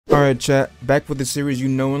Alright chat, back with the series you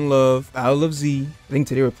know and love, I Love Z. I think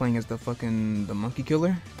today we're playing as the monkey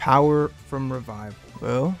killer. Power from Revival.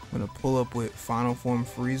 Well, I'm gonna pull up with final form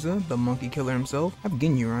Frieza, the monkey killer himself. I have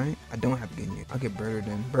Ginyu, right? I don't have Ginyu. I'll get Berter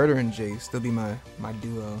then. Berter and Jay still be my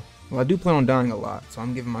duo. Well, I do plan on dying a lot, so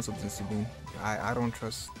I'm giving myself this Sabine. I don't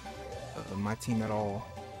trust my team at all.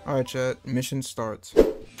 Alright chat, mission starts.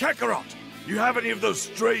 Kakarot, you have any of those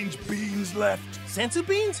strange beans left? Senzu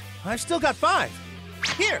beans? I've still got 5.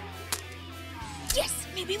 Here! Yes!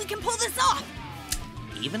 Maybe we can pull this off!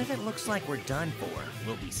 Even if it looks like we're done for,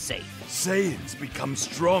 we'll be safe. Saiyans become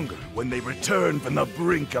stronger when they return from the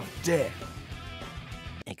brink of death.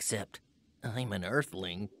 Except, I'm an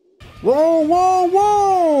Earthling. Whoa, whoa,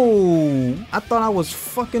 whoa! I thought I was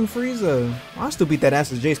fucking Frieza. I still beat that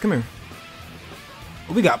ass as Jace. Come here.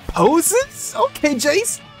 Oh, we got poses? Okay,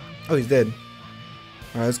 Jace. Oh, he's dead.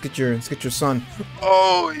 Alright, let's get your son.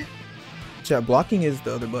 Oh! Chat, blocking is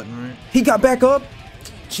the other button, right? He got back up!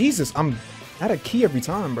 Jesus, I had a key every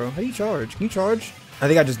time, bro. How do you charge? Can you charge? I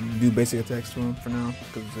think I just do basic attacks to him for now,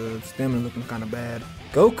 because stamina looking kind of bad.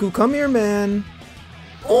 Goku, come here, man.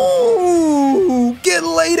 Ooh, get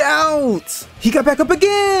laid out! He got back up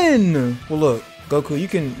again! Well, look, Goku, you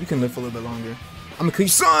can live for a little bit longer. I'm gonna kill your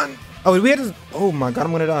son! Oh, we had to. Oh my god,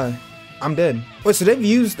 I'm gonna die. I'm dead. Wait, so they've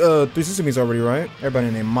used 3 system beats already, right? Everybody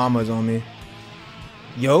named Mama is on me.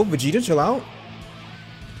 Yo, Vegeta, chill out.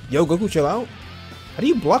 Yo, Goku, chill out. How do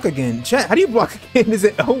you block again? Chat, how do you block again? Is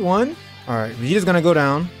it 0-1? Alright, Vegeta's gonna go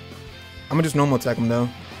down. I'm gonna just normal attack him though.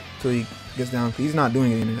 Until he gets down. He's not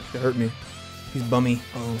doing anything to hurt me. He's bummy.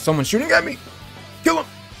 Oh, someone's shooting at me. Kill him.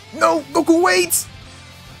 No, Goku, wait.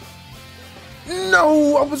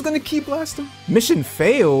 No, I was gonna keep blasting. Mission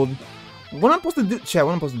failed. What am I supposed to do? Chat,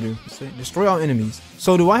 what am I supposed to do? Destroy all enemies.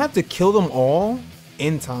 So do I have to kill them all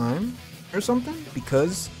in time or something?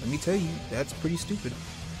 Because, let me tell you, that's pretty stupid.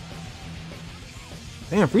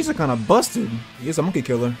 Damn, Frieza kind of busted. He is a monkey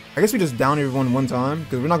killer. I guess we just down everyone one time,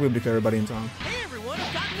 because we're not going to be able to kill everybody in time. Hey everyone,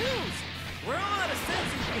 I've got news! We're all out of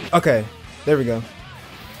senzu beans! Okay, there we go.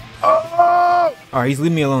 Oh! Alright, he's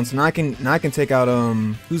leaving me alone, so now I can take out,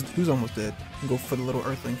 who's almost dead? I'll go for the little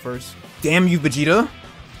Earthling first. Damn you, Vegeta!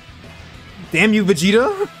 Damn you,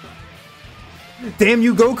 Vegeta! Damn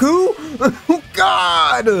you, Goku! Oh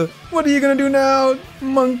god! What are you gonna do now?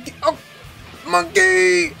 Monkey! Oh,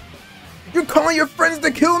 monkey! You're calling your friends to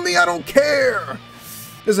kill me? I don't care!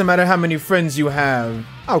 Doesn't matter how many friends you have.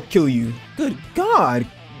 I'll kill you. Good god!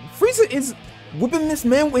 Frieza is whipping this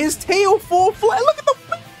man with his tail full flat. Look at the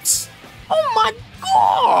whips! Oh my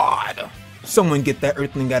god! Someone get that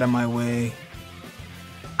Earthling out of my way.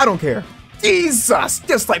 I don't care. Jesus!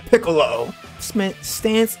 Just like Piccolo! This man's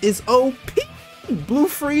stance is OP! Blue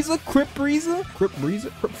Frieza, Crip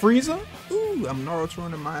Frieza. Ooh, I'm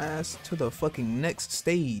Narutoing my ass to the fucking next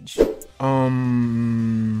stage.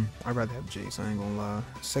 I'd rather have Jace, I ain't gonna lie.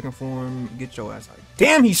 Second form, get your ass out.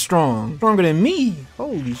 Damn, he's strong. Stronger than me.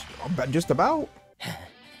 Holy just about.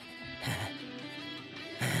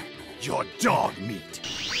 Your dog meat.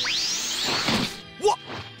 What?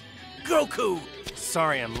 Goku!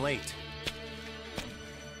 Sorry I'm late.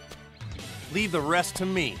 Leave the rest to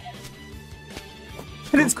me.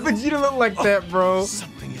 Why does Vegeta look like that, bro?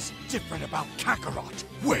 Something is different about Kakarot.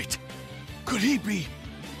 Wait, could he be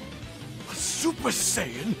a Super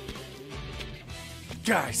Saiyan?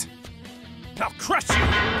 Guys, I'll crush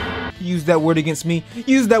you! Use that word against me.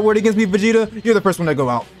 Use that word against me, Vegeta. You're the first one to go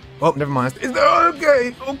out. Oh, never mind.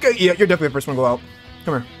 Okay. Yeah, you're definitely the first one to go out.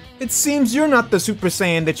 Come here. It seems you're not the Super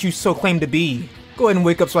Saiyan that you so claim to be. Go ahead and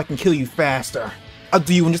wake up so I can kill you faster. I'll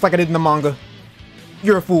do you one just like I did in the manga.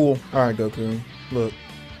 You're a fool. All right, Goku. Look,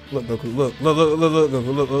 Goku. Look,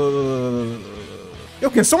 Goku. Look. Yo,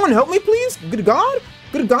 can someone help me, please? Good God,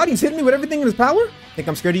 he's hitting me with everything in his power. Think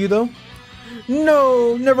I'm scared of you, though?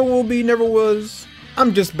 No, never will be, never was.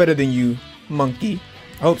 I'm just better than you, monkey.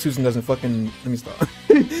 I hope Susan doesn't fucking. Let me stop.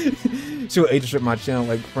 She'll age strip my channel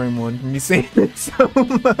like frame 1 from me saying it so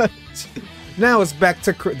much. Now it's back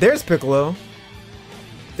to. There's Piccolo.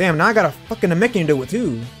 Damn, now I got a fucking Namek to it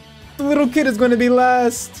too. The little kid is going to be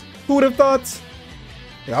last. Who would have thought?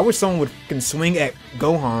 Yeah, I wish someone can swing at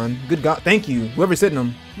Gohan. Good God, thank you. Whoever's hitting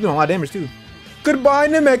him, you doing a lot of damage too. Goodbye,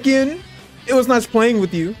 Namekian. It was nice playing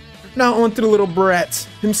with you. Now on to the little brat.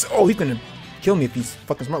 Oh, he's gonna kill me if he's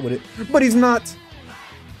fucking smart with it. But he's not.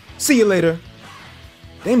 See you later.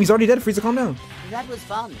 Damn, he's already dead. Frieza, calm down. That was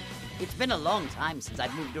fun. It's been a long time since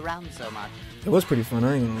I've moved around so much. It was pretty fun,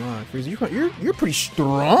 I ain't gonna lie. Frieza, you're pretty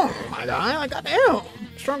strong, my guy. Like, goddamn.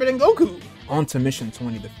 Stronger than Goku. On to mission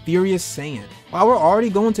 20, the Furious Saiyan. Wow, we're already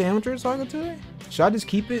going to Amateur Saga today? Should I just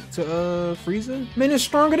keep it to Frieza? Man, it's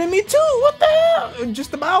stronger than me too. What the hell?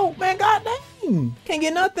 Just about, man. God dang. Can't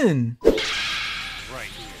get nothing. Right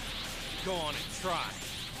here. Go on and try.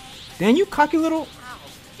 Damn, you cocky little. How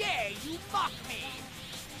dare you mock me?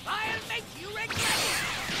 I'll make you regret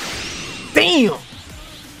it. Damn.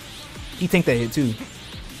 He think that hit too.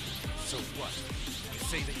 So what? You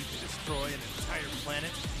say that you can destroy an entire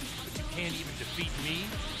planet, but you can't even defeat me?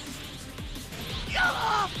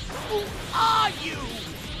 Who are you?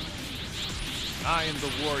 I am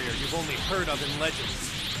the warrior you've only heard of in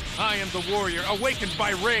legends. I am the warrior awakened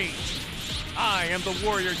by rage. I am the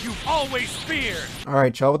warrior you've always feared. All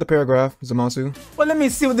right, y'all, with the paragraph, Zamasu. Well, let me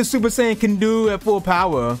see what the Super Saiyan can do at full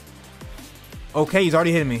power. Okay, he's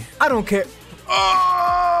already hitting me. I don't care.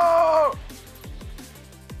 Oh!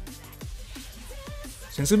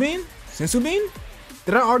 Sensu Bean? Sensu Bean?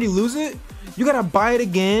 Did I already lose it? You gotta buy it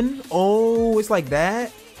again? Oh, it's like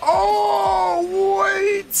that? Oh,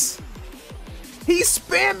 wait! He's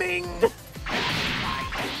spamming!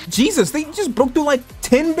 Jesus, they just broke through like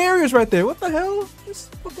 10 barriers right there. What the hell? This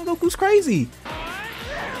fucking Goku's crazy.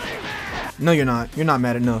 No, you're not. You're not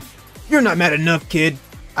mad enough. You're not mad enough, kid.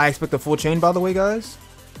 I expect a full chain, by the way, guys.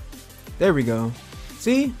 There we go.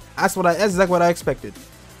 See? That's exactly what I expected.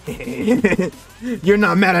 You're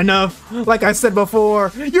not mad enough. Like I said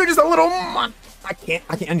before, you're just a little I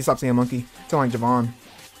need to stop saying monkey. Sound like Javon.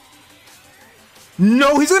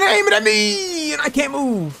 No, he's gonna aim it at me, and I can't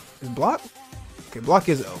move. Is block? Okay, block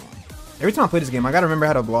is O. Every time I play this game, I gotta remember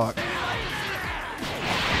how to block.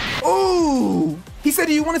 Ooh! He said,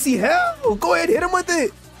 "Do you want to see hell? Go ahead, hit him with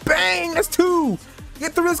it. Bang! That's 2.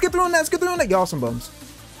 Get through. Let's get through on that. Let's get through on that. Y'all some bums.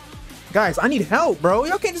 Guys, I need help, bro.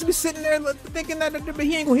 Y'all can't just be sitting there thinking that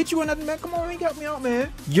he ain't gonna hit you or nothing, man. Come on, help me out,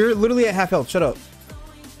 man. You're literally at half health. Shut up.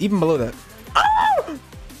 Even below that. Ah!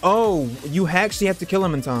 Oh, you actually have to kill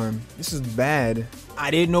him in time. This is bad.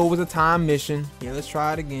 I didn't know it was a time mission. Yeah, let's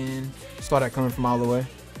try it again. Saw that coming from all the way.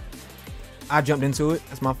 I jumped into it.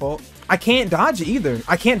 That's my fault. I can't dodge it either.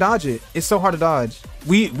 I can't dodge it. It's so hard to dodge.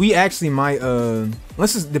 We actually might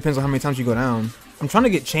unless it depends on how many times you go down. I'm trying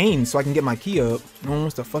to get chained so I can get my key up. No one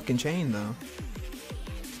wants to fucking chain though.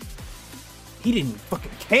 He didn't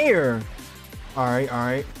fucking care.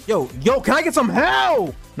 Alright. Yo, can I get some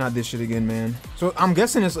help? Not this shit again, man. So I'm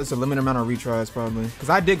guessing it's a limited amount of retries probably. Cause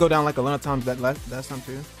I did go down like a lot of times that last time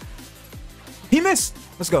too. He missed.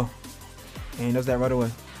 Let's go. And he does that right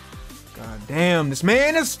away. God damn, this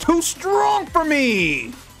man is too strong for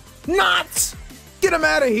me. Not. Get him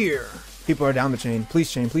out of here. People are down the chain.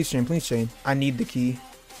 Please chain, please chain, please chain. I need the key.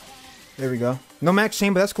 There we go. No max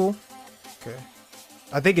chain, but that's cool. Okay.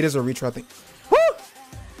 I think it is a retry. I think. Woo!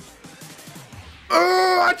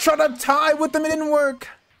 Oh, I tried to tie with them. It didn't work.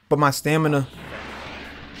 But my stamina.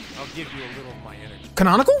 I'll give you a little of my energy.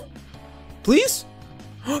 Canonical? Please?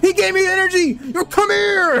 He gave me energy. Yo, come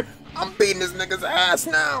here. I'm beating this nigga's ass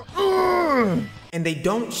now. Ugh. And they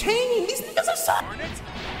don't chain. These niggas are so. What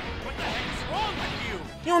the heck is wrong with you?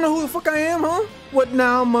 You don't know who the fuck I am, huh? What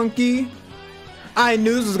now, monkey? I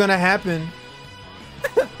knew this was gonna happen.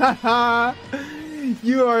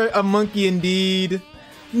 You are a monkey indeed.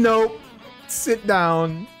 Nope. Sit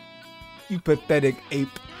down. You pathetic ape.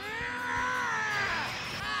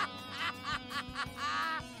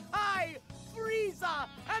 I, Frieza,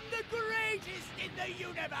 am the greatest in the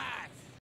universe!